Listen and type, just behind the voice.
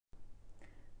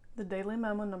The Daily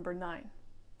Memo number 9.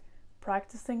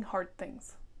 Practicing hard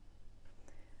things.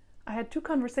 I had 2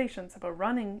 conversations about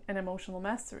running and emotional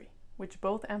mastery, which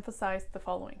both emphasized the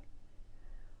following.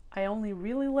 I only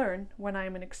really learn when I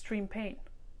am in extreme pain.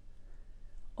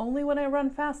 Only when I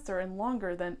run faster and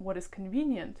longer than what is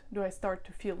convenient do I start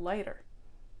to feel lighter.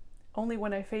 Only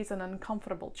when I face an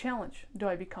uncomfortable challenge do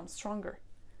I become stronger.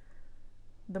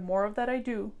 The more of that I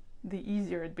do, the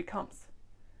easier it becomes.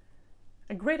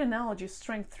 A great analogy is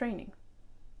strength training.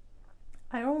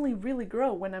 I only really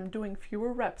grow when I'm doing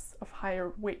fewer reps of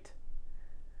higher weight.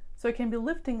 So I can be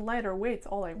lifting lighter weights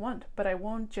all I want, but I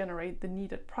won't generate the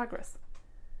needed progress.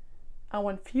 I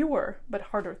want fewer but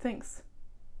harder things.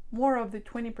 More of the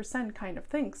 20% kind of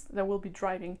things that will be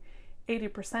driving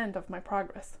 80% of my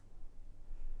progress.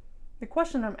 The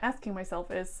question I'm asking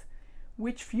myself is,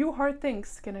 which few hard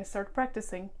things can I start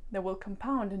practicing that will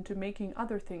compound into making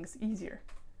other things easier?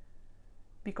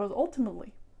 Because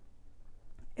ultimately,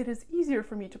 it is easier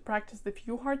for me to practice the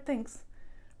few hard things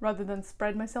rather than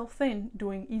spread myself thin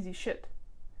doing easy shit.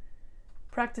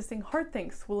 Practicing hard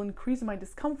things will increase my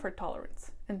discomfort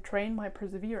tolerance and train my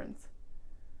perseverance.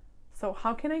 So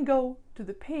how can I go to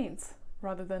the pains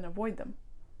rather than avoid them?